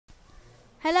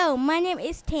Hello, my name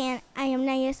is Tan. I am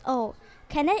 9 years old.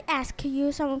 Can I ask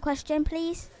you some question,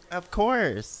 please? Of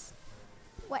course.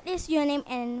 What is your name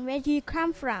and where do you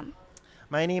come from?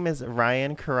 My name is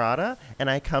Ryan Kurata, and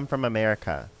I come from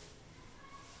America.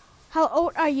 How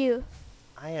old are you?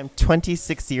 I am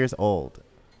 26 years old.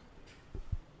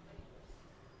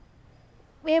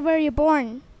 Where were you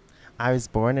born? I was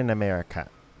born in America.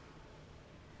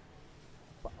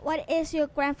 What is your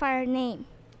grandfather's name?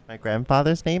 My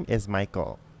grandfather's name is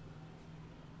Michael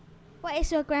What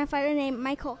is your grandfather's name,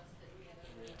 Michael?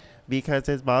 because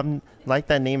his mom liked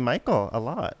that name Michael a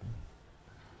lot.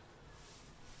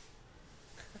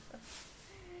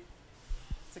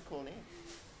 It's a cool name.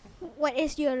 What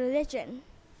is your religion?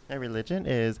 My religion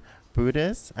is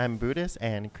Buddhist. I'm Buddhist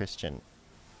and Christian.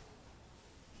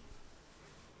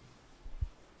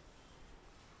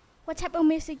 What type of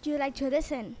music do you like to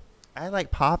listen? I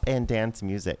like pop and dance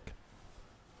music.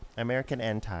 American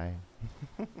and Thai.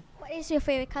 What is your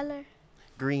favorite color?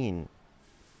 Green.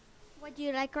 What do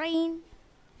you like green?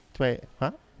 What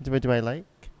do I like?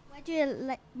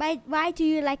 Why do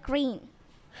you like green?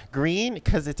 Green,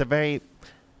 because it's a very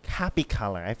happy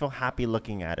color. I feel happy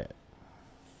looking at it.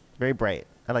 Very bright.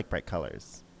 I like bright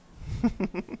colors.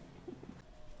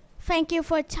 Thank you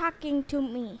for talking to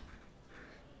me.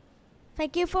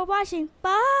 Thank you for watching.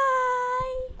 Bye.